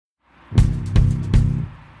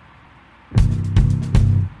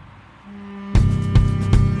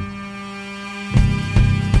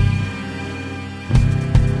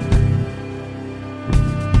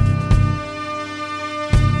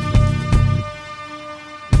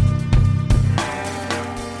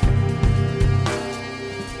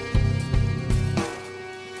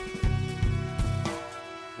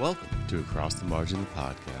to Across the Margin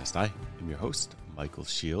podcast. I am your host, Michael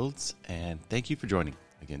Shields, and thank you for joining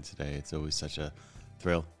again today. It's always such a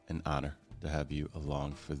thrill and honor to have you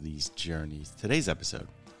along for these journeys. Today's episode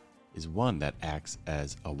is one that acts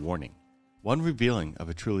as a warning, one revealing of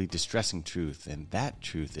a truly distressing truth, and that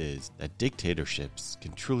truth is that dictatorships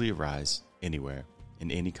can truly arise anywhere,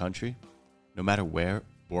 in any country, no matter where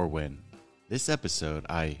or when. This episode,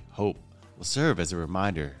 I hope, will serve as a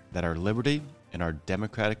reminder that our liberty and our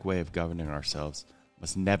democratic way of governing ourselves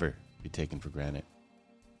must never be taken for granted.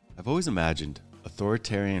 I've always imagined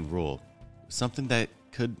authoritarian rule was something that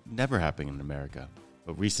could never happen in America,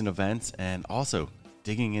 but recent events and also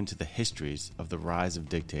digging into the histories of the rise of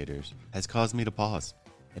dictators has caused me to pause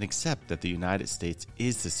and accept that the United States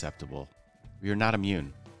is susceptible. We are not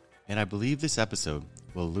immune, and I believe this episode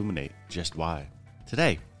will illuminate just why.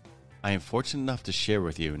 Today, I am fortunate enough to share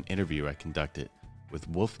with you an interview I conducted with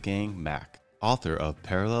Wolfgang Mack, author of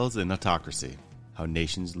Parallels in Autocracy: How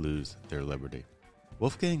Nations Lose Their Liberty.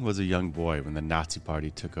 Wolfgang was a young boy when the Nazi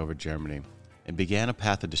Party took over Germany and began a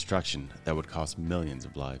path of destruction that would cost millions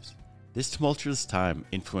of lives. This tumultuous time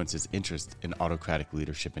influenced his interest in autocratic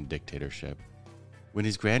leadership and dictatorship. When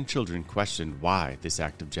his grandchildren questioned why this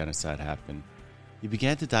act of genocide happened, he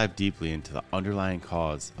began to dive deeply into the underlying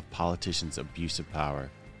cause of politicians' abuse of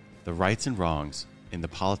power, the rights and wrongs in the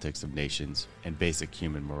politics of nations, and basic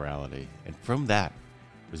human morality. And from that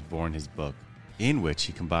was born his book, in which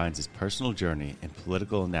he combines his personal journey and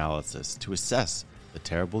political analysis to assess the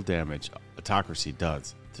terrible damage autocracy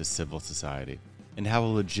does to civil society, and how a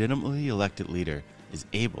legitimately elected leader is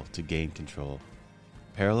able to gain control.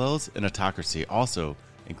 Parallels in Autocracy also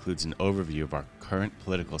includes an overview of our current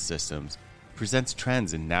political systems, presents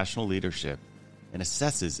trends in national leadership, and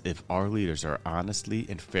assesses if our leaders are honestly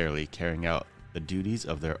and fairly carrying out the duties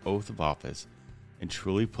of their oath of office and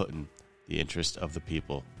truly putting the interest of the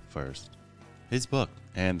people first. His book,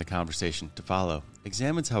 and the conversation to follow,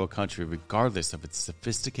 examines how a country, regardless of its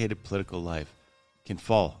sophisticated political life, can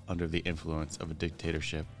fall under the influence of a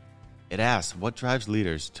dictatorship. It asks what drives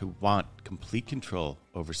leaders to want complete control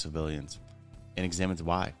over civilians, and examines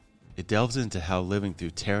why. It delves into how living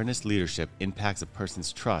through tyrannous leadership impacts a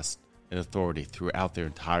person's trust and authority throughout their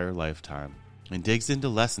entire lifetime, and digs into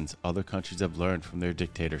lessons other countries have learned from their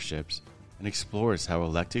dictatorships, and explores how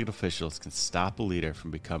elected officials can stop a leader from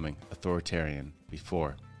becoming authoritarian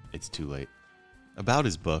before it's too late. About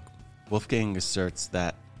his book, Wolfgang asserts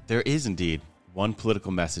that there is indeed one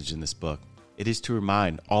political message in this book. It is to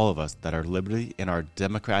remind all of us that our liberty and our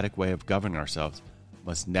democratic way of governing ourselves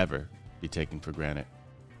must never be taken for granted.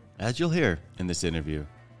 As you'll hear in this interview,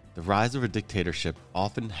 the rise of a dictatorship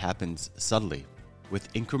often happens subtly,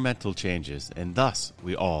 with incremental changes, and thus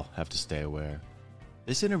we all have to stay aware.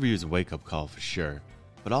 This interview is a wake-up call for sure,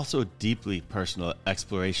 but also a deeply personal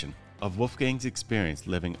exploration of Wolfgang's experience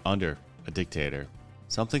living under a dictator,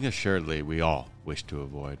 something assuredly we all wish to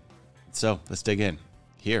avoid. So let's dig in.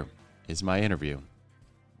 Here is my interview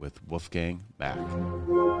with Wolfgang Mack.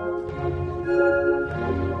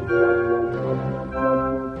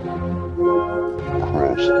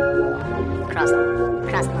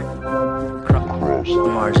 Cross the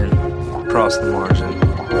margin. Cross the margin.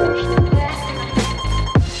 Cross the margin.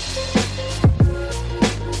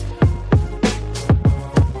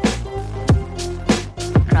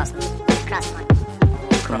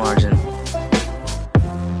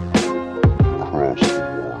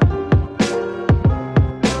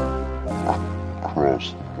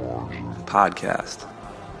 Podcast.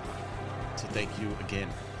 So thank you again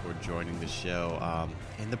for joining the show.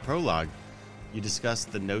 In the prologue, you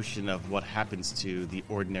discussed the notion of what happens to the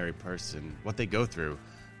ordinary person, what they go through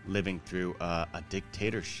living through a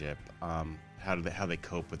dictatorship, how they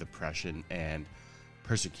cope with oppression and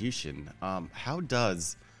persecution. How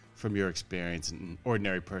does, from your experience, an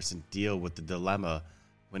ordinary person deal with the dilemma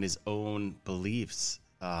when his own beliefs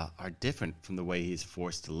are different from the way he's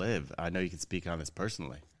forced to live? I know you can speak on this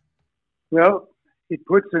personally. Well, it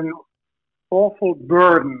puts an awful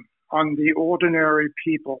burden on the ordinary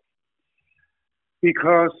people,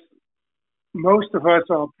 because most of us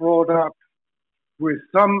are brought up with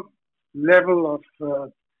some level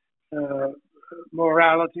of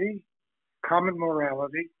morality, common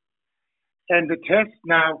morality, and the test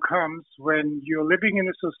now comes when you're living in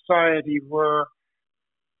a society where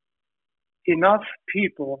enough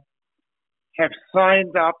people have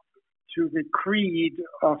signed up to the creed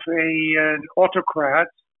of an autocrat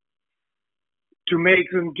to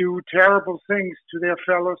make them do terrible things to their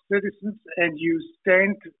fellow citizens, and you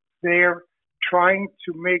stand there trying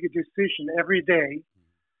to make a decision every day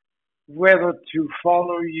whether to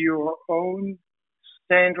follow your own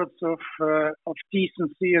standards of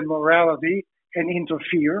decency and morality and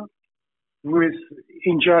interfere with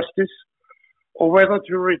injustice, or whether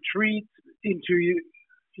to retreat into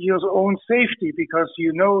your own safety, because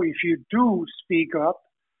you know if you do speak up,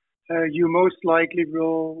 you most likely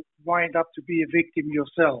will wind up to be a victim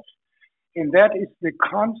yourself. And that is the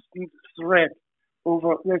constant threat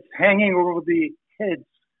that's hanging over the heads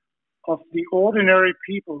of the ordinary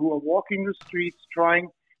people who are walking the streets trying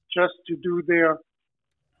just to do their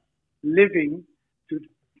living,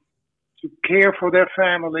 to care for their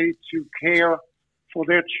family, to care for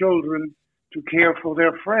their children, to care for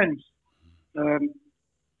their friends.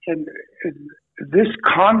 And this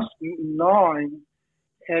constant gnawing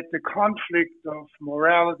at the conflict of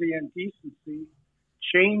morality and decency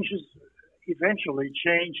eventually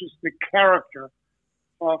changes the character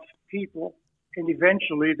of people and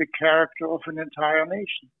eventually the character of an entire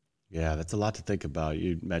nation. Yeah, that's a lot to think about.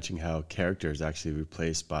 You mentioned how character is actually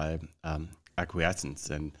replaced by acquiescence,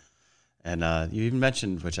 and you even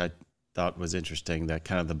mentioned, which I thought was interesting, that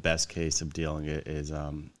kind of the best case of dealing it is,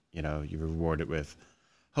 you reward it with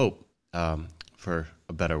hope for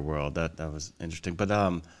a better world. That was interesting. But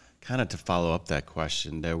kind of to follow up that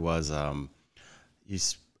question, there was you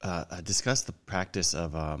discussed the practice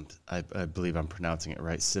of I believe I'm pronouncing it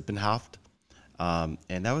right, Sippenhaft.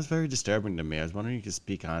 And that was very disturbing to me. I was wondering if you could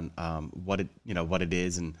speak on what it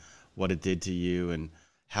is and what it did to you and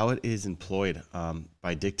how it is employed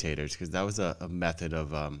by dictators, because that was a method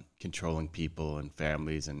of controlling people and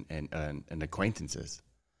families and acquaintances.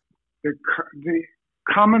 The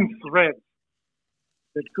common thread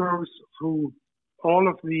that goes through all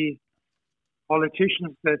of the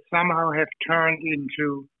politicians that somehow have turned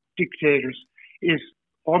into dictators is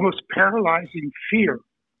almost paralyzing fear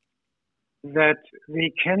that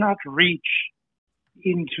they cannot reach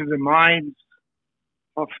into the minds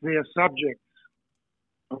of their subjects,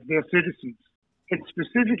 of their citizens. And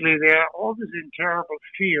specifically, they are always in terrible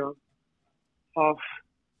fear of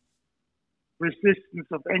resistance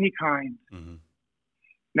of any kind. Mm-hmm.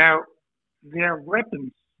 Now, their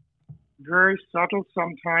weapons, very subtle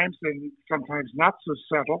sometimes and sometimes not so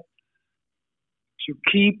subtle, to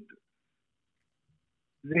keep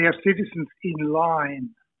their citizens in line,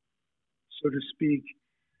 so to speak.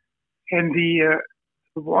 And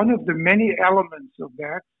one of the many elements of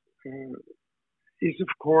that is, of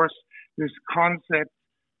course, this concept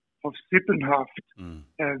of Sippenhaft,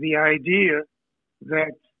 the idea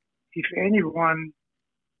that if anyone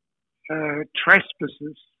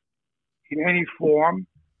trespasses in any form,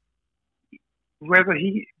 whether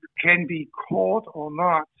he can be caught or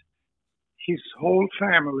not, his whole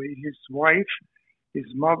family, his wife, his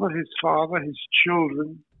mother, his father, his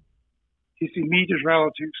children, his immediate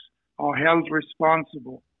relatives are held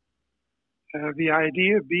responsible. The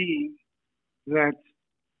idea being that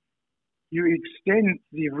you extend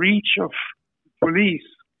the reach of police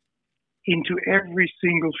into every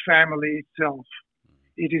single family itself.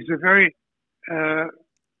 It is a very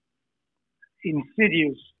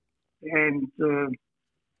insidious and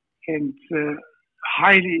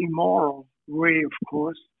highly immoral way, of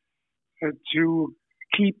course, to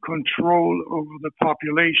keep control over the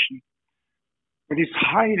population. It is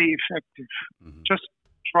highly effective. Mm-hmm. Just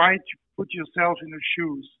try to put yourself in the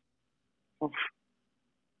shoes of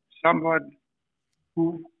someone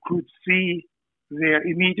who could see their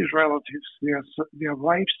immediate relatives, their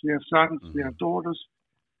wives, their sons, mm-hmm. their daughters,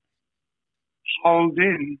 hauled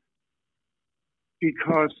in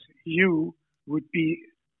because you would be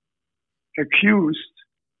accused,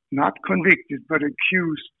 not convicted, but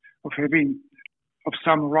accused of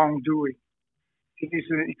some wrongdoing. It is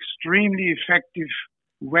an extremely effective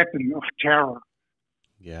weapon of terror.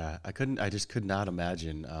 Yeah, I just could not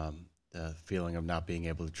imagine the feeling of not being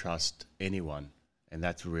able to trust anyone. And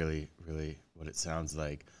that's really, really what it sounds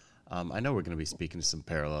like. I know we're going to be speaking to some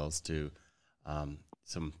parallels to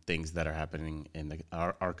some things that are happening in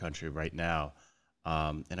our country right now.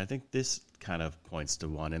 And I think this kind of points to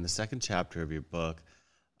one. In the second chapter of your book,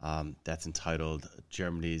 that's entitled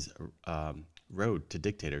Germany's Road to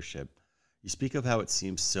Dictatorship, you speak of how it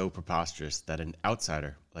seems so preposterous that an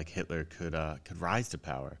outsider like Hitler could rise to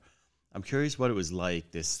power. I'm curious what it was like,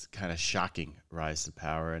 this kind of shocking rise to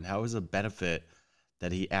power, and how it was a benefit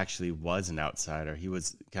that he actually was an outsider. He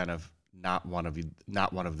was kind of not one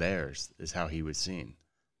of theirs, is how he was seen.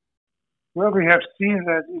 Well, we have seen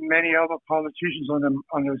that in many other politicians on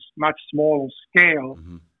a much smaller scale.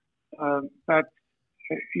 Mm-hmm. But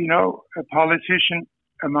a politician,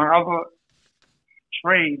 among other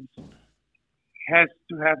trades, has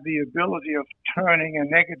to have the ability of turning a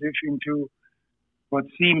negative into what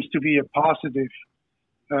seems to be a positive.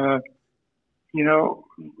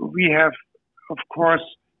 we have, of course,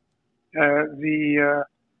 the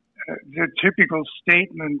typical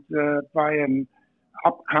statement by an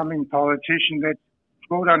upcoming politician that,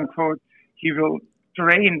 quote unquote, he will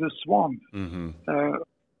drain the swamp. Mm-hmm.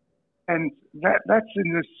 And that's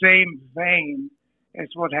in the same vein as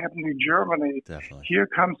what happened in Germany. Definitely. Here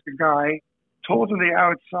comes a guy totally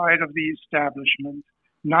outside of the establishment,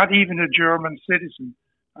 not even a German citizen.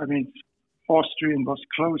 I mean, Austrian was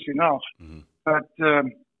close enough, Mm-hmm. but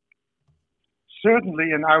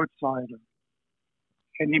certainly an outsider.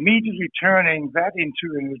 And immediately turning that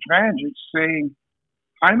into an advantage, saying,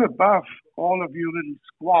 I'm above all of you little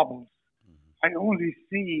squabbles. I only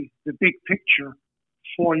see the big picture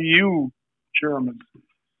for you, Germans.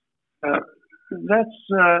 That's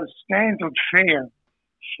standard fare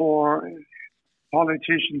for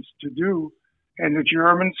politicians to do, and the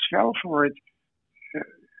Germans fell for it.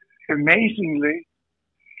 Amazingly,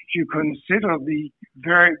 if you consider the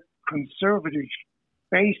very conservative,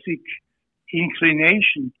 basic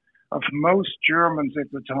inclination of most Germans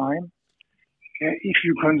at the time, if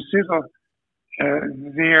you consider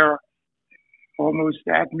their almost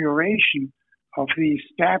admiration of the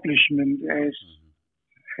establishment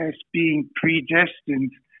as being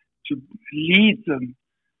predestined to lead them.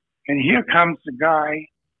 And here comes the guy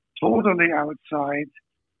totally outside,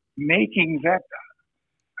 making that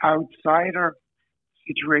outsider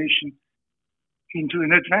situation into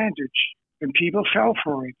an advantage, and people fell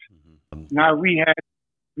for it. Mm-hmm. Now we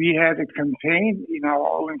had a campaign in our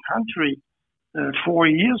own country 4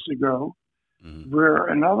 years ago, Mm-hmm. where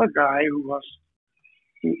another guy who was,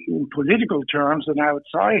 in political terms, an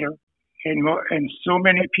outsider, and so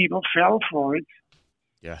many people fell for it.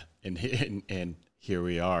 Yeah, and here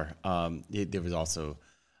we are. There was also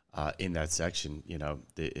in that section,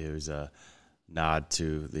 it was a nod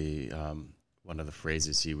to the one of the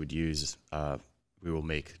phrases he would use. We will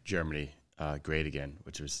make Germany great again,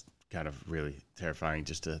 which was kind of really terrifying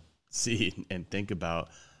just to see and think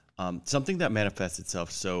about. Something that manifests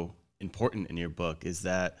itself so important in your book is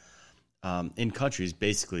that in countries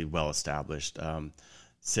basically well-established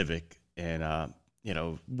civic and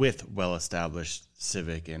with well-established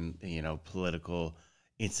civic and political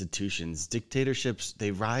institutions, dictatorships, they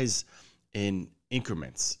rise in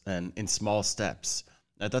increments and in small steps.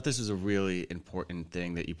 I thought this was a really important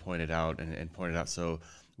thing that you pointed out and pointed out so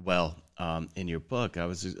well in your book. I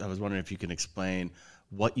was wondering if you can explain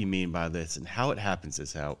what you mean by this and how it happens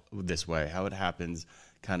this way, how it happens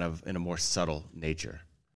kind of in a more subtle nature.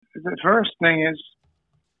 The first thing is,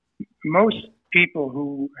 most people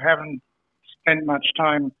who haven't spent much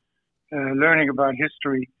time learning about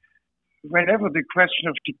history, whenever the question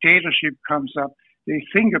of dictatorship comes up, they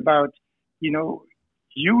think about,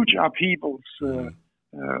 huge upheavals,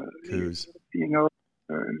 Coups.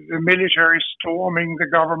 The military storming the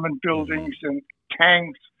government buildings and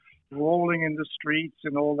tanks rolling in the streets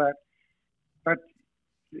and all that. But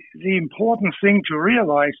the important thing to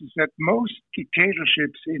realize is that most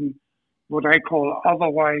dictatorships in what I call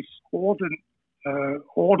otherwise orderly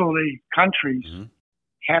countries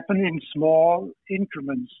happen in small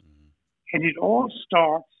increments. And it all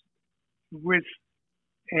starts with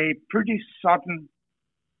a pretty sudden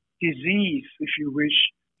disease, if you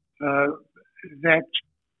wish, that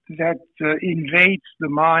invades the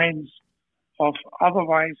minds of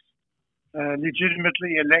otherwise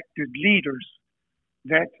legitimately elected leaders,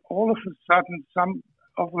 that all of a sudden some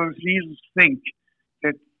of those leaders think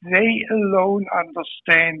that they alone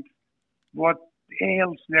understand what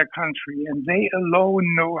ails their country and they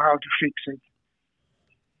alone know how to fix it.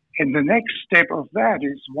 And the next step of that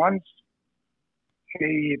is, once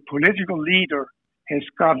a political leader has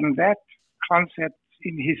gotten that concept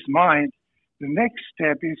in his mind, the next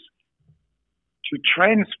step is to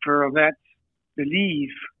transfer that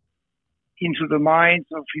belief into the minds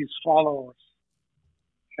of his followers.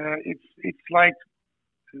 It's like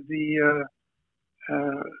the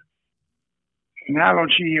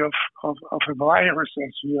analogy of a virus,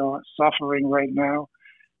 as we are suffering right now,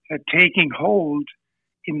 taking hold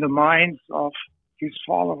in the minds of his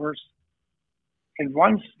followers. And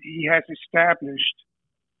once he has established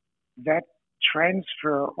that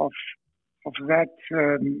transfer of that,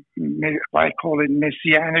 I call it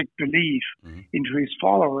messianic belief, into his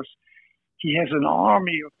followers, he has an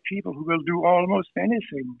army of people who will do almost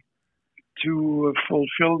anything to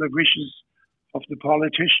fulfill the wishes of the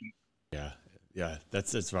politician. Yeah,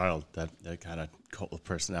 that's wild. That kind of cult of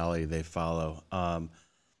personality they follow.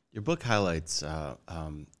 Your book highlights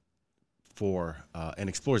and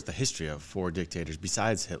explores the history of 4 dictators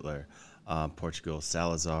besides Hitler: Portugal,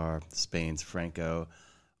 Salazar; Spain's Franco;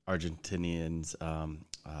 Argentinians,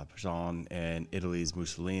 Proudhon and Italy's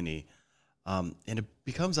Mussolini. And it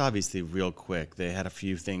becomes obviously real quick. They had a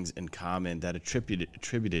few things in common that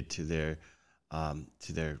attributed to their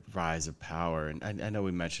rise of power. And I know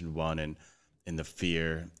we mentioned one in the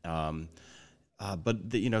fear, but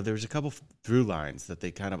there was a couple through lines that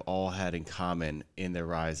they kind of all had in common in their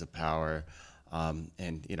rise of power,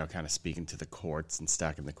 and kind of speaking to the courts and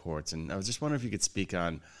stacking the courts. And I was just wondering if you could speak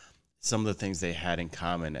on some of the things they had in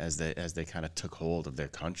common as they kind of took hold of their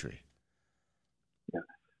country. Yeah.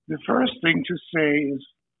 The first thing to say is,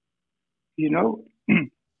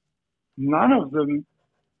 none of them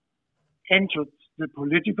entered the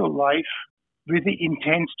political life with the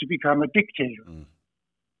intent to become a dictator. Mm.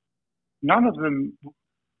 None of them,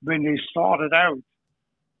 when they started out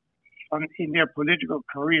in their political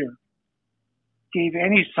career, gave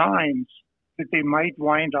any signs that they might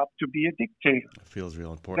wind up to be a dictator. It feels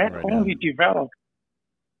real important that right only now. developed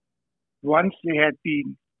once they had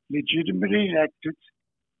been legitimately elected,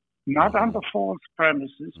 not Mm-hmm. under false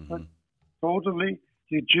premises, Mm-hmm. but totally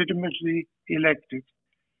legitimately elected.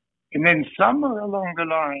 And then somewhere along the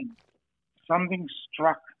line, something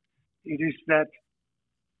struck. It is that,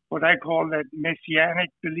 what I call that messianic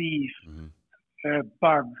belief Mm-hmm.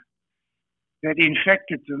 bug that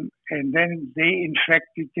infected them, and then they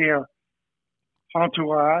infected their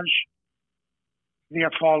entourage,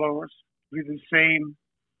 their followers, with the same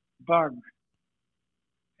bug.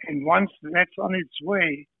 And once that's on its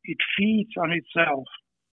way, it feeds on itself.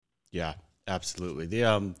 Yeah, absolutely.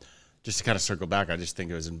 The just to kind of circle back, I just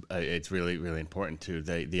think it's really, really important too.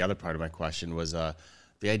 The other part of my question was the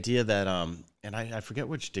idea that and I forget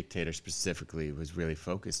which dictator specifically was really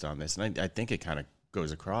focused on this, and I think it kind of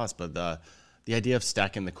goes across, but the idea of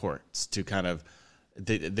stacking the courts to kind of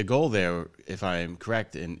the goal there, if I'm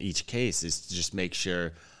correct, in each case is to just make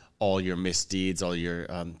sure all your misdeeds, all your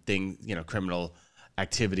criminal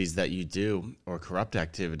activities that you do or corrupt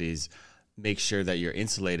activities, make sure that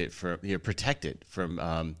you're protected from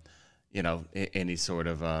any sort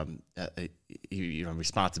of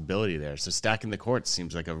responsibility there. So stacking the courts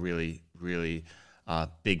seems like a really, really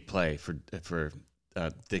big play for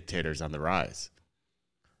dictators on the rise.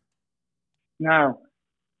 Now,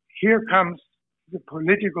 here comes the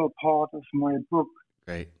political part of my book,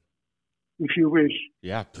 Great. if you wish.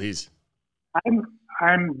 Yeah, please.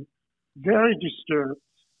 I'm very disturbed,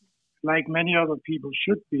 like many other people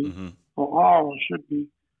should be, Mm-hmm. or all should be,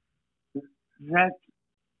 that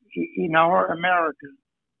in our America,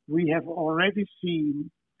 we have already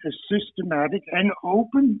seen a systematic and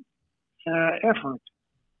open effort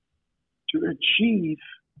to achieve,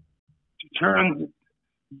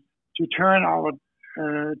 to turn our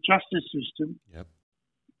justice system Yep.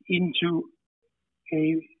 into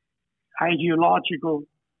a ideological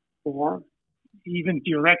or even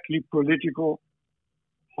directly political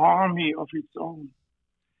army of its own.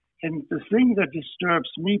 And the thing that disturbs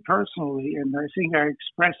me personally, and I think I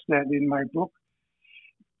expressed that in my book,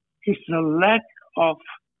 is the lack of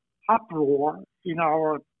uproar in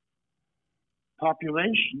our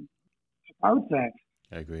population about that.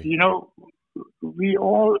 I agree. We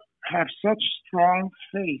all have such strong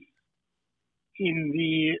faith in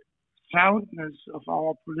the soundness of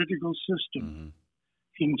our political system, Mm-hmm.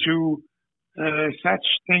 into such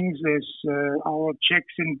things as our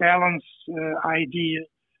checks and balance idea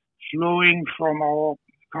flowing from our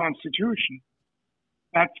Constitution.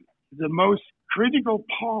 But the most critical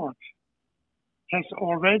part has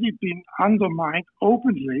already been undermined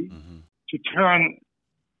openly Mm-hmm. to turn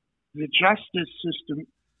the justice system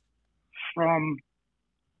from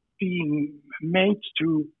being made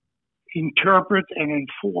to interpret and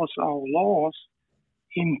enforce our laws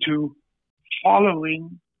into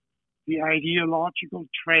following the ideological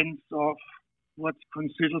trends of what's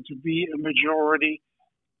considered to be a majority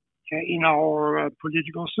in our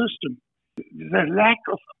political system. The lack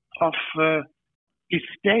of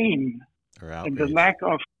disdain Or and the outrage. lack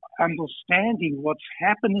of understanding what's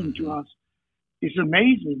happening to Mhm. us is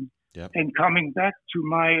amazing. Yep. And coming back to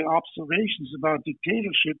my observations about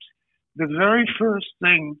dictatorships, the very first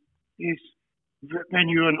thing is that when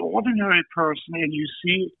you're an ordinary person and you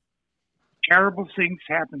see terrible things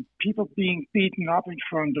happen, people being beaten up in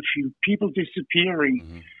front of you, people disappearing,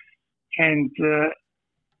 Mm-hmm.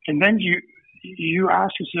 and then you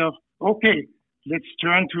ask yourself, okay, let's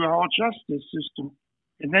turn to our justice system,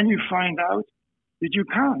 and then you find out that you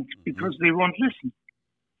can't because they won't listen.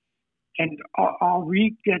 And are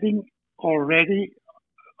we getting already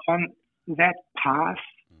on that path?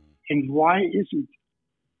 And why is it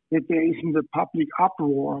that there isn't a public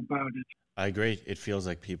uproar about it? I agree. It feels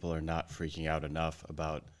like people are not freaking out enough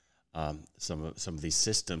about some of these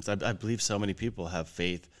systems. I believe so many people have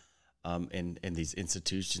faith in these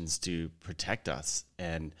institutions to protect us,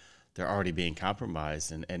 and they're already being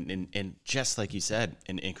compromised, and just like you said,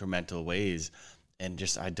 in incremental ways. And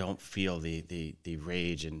just I don't feel the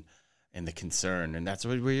rage and the concern, and that's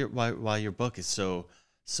why your book is so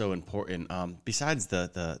important. Besides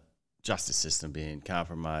the justice system being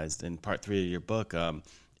compromised, in part 3 of your book,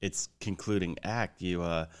 its concluding act, you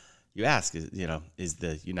ask, is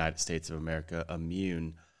the United States of America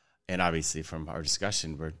immune? And obviously, from our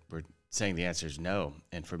discussion, we're saying the answer is no.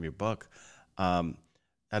 And from your book,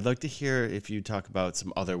 I'd like to hear if you talk about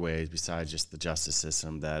some other ways besides just the justice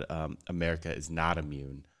system that America is not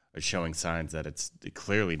immune, or showing signs that it's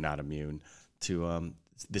clearly not immune to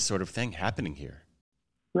this sort of thing happening here.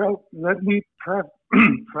 Well, let me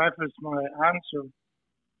preface my answer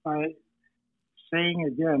by saying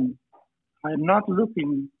again, I'm not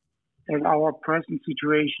looking at our present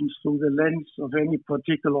situations through the lens of any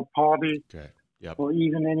particular party. Okay. Yep. Or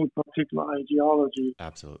even any particular ideology.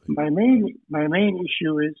 Absolutely. My main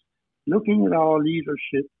issue is looking at our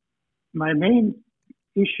leadership. My main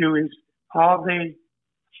issue is, are they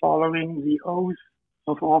following the oath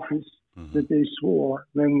of office that they swore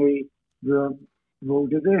when they were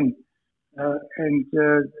voted in? And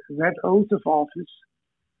that oath of office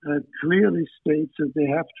clearly states that they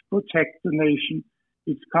have to protect the nation,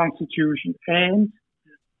 its constitution, and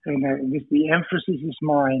the emphasis is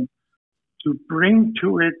mine, to bring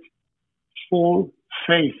to it full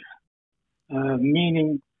faith,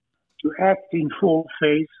 meaning to act in full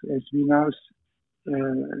faith, as we now,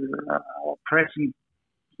 our present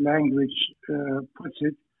language puts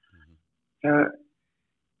it.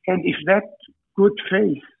 And if that good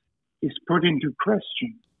faith is put into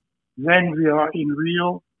question, then we are in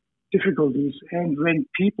real difficulties. And when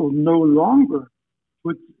people no longer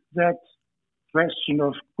put that question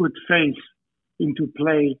of good faith into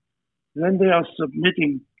play, then they are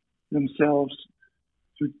submitting themselves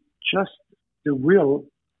to just the will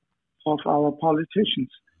of our politicians.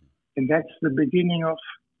 And that's the beginning of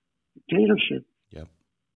dictatorship.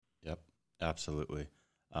 Yep, absolutely.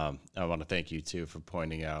 I want to thank you, too, for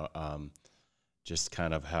pointing out just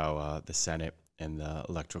kind of how the Senate and the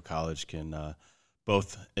Electoral College can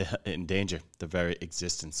both endanger the very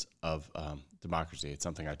existence of democracy. It's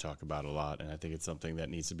something I talk about a lot, and I think it's something that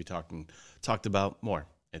needs to be talked about more.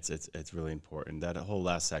 It's really important. That whole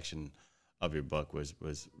last section of your book was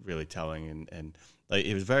really telling, and like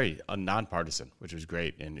it was very nonpartisan, which was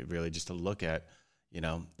great, and it really just to look at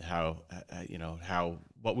how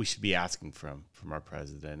what we should be asking from our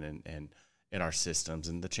president and in our systems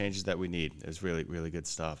and the changes that we need. It was really, really good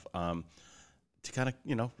stuff. To kind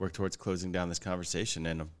of work towards closing down this conversation,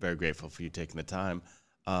 and I'm very grateful for you taking the time.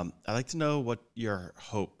 I'd like to know what your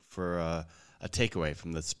hope for a takeaway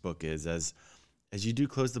from this book is as you do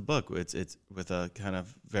close the book. It's with a kind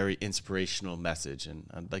of very inspirational message, and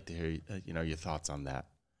I'd like to hear your thoughts on that.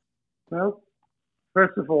 Well,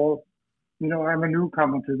 first of all, I'm a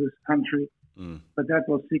newcomer to this country, but that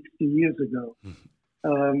was 60 years ago.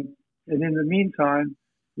 And in the meantime,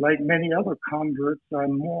 like many other converts,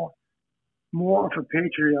 I'm more of a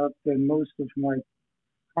patriot than most of my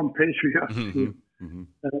compatriots here.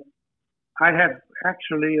 I have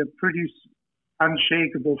actually a pretty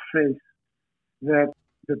unshakable faith that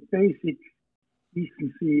the basic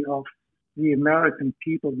decency of the American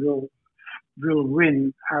people will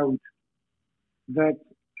win out. That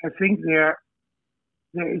I think there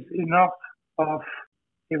is enough of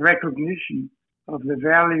a recognition of the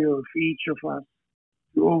value of each of us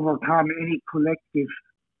to overcome any collective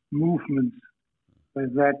movements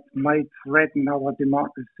that might threaten our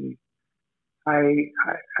democracy. I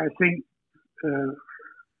think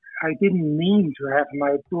I didn't mean to have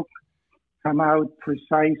my book come out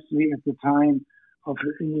precisely at the time of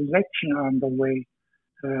an election on the way.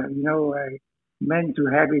 I meant to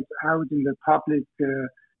have it out in the public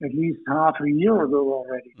at least half a year ago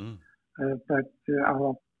already. But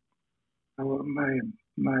the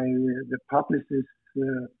publicists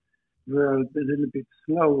were a little bit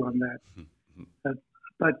slow on that.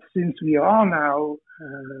 But since we are now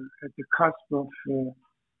at the cusp of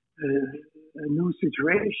a new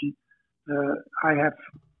situation, I have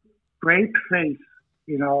great faith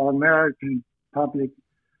in our American public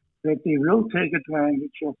that they will take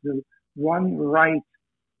advantage of the one right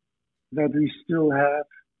that we still have,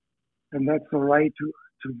 and that's the right to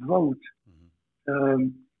vote.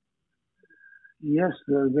 Yes,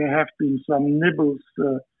 there have been some nibbles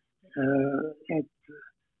at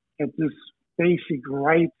this basic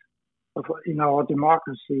right in our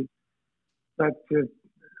democracy, but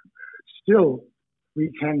still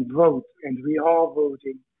we can vote, and we are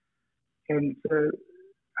voting. And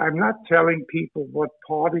I'm not telling people what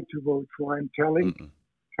party to vote for.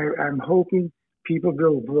 I'm hoping people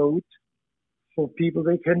will vote for people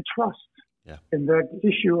they can trust. Yeah. And that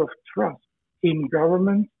issue of trust in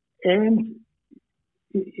government and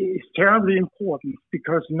is terribly important,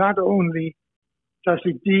 because not only does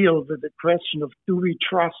it deal with the question of do we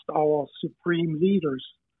trust our supreme leaders,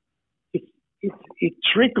 it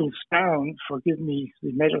trickles down, forgive me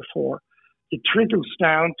the metaphor, it trickles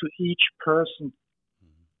down to each person.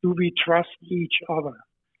 Do we trust each other?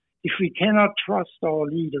 If we cannot trust our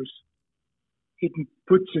leaders, it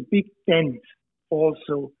puts a big dent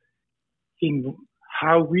also in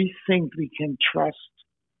how we think we can trust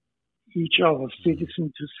each other,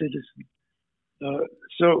 citizen to citizen.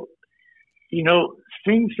 So,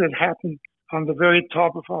 things that happen on the very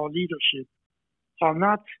top of our leadership are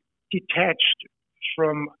not detached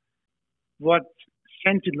from what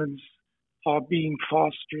sentiments are being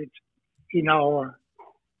fostered in our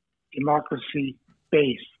democracy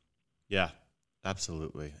base. Yeah,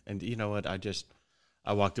 absolutely. And you know what?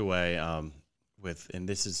 I walked away with, and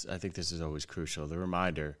I think this is always crucial, the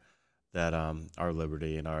reminder that our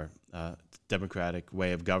liberty and our democratic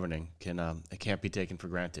way of governing it can't be taken for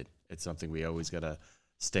granted. It's something we always got to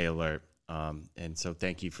stay alert. And so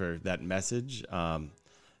thank you for that message.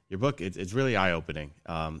 Your book, it's really eye-opening,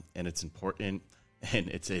 and it's important, and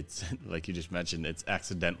it's like you just mentioned, it's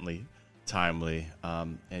accidentally timely,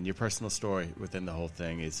 and your personal story within the whole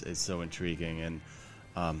thing is so intriguing,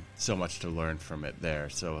 and so much to learn from it there.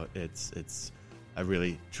 So I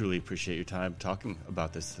really truly appreciate your time talking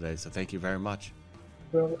about this today. So thank you very much.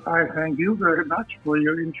 Well, I thank you very much for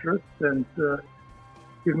your interest and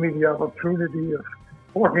give me the opportunity of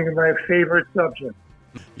talking about my favorite subject.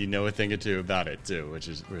 You know a thing or two about it too, which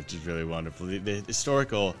is really wonderful. The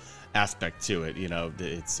historical aspect to it,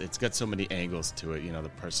 it's got so many angles to it. The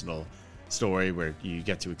personal story where you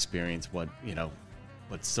get to experience what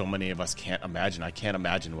so many of us can't imagine. I can't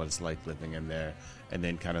imagine what it's like living in there, and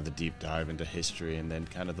then kind of the deep dive into history, and then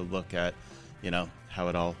kind of the look at how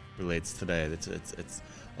it all relates today. It's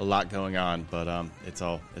a lot going on, but it's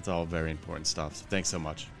all very important stuff. So thanks so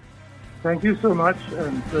much. Thank you so much,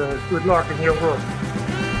 and good luck in your work.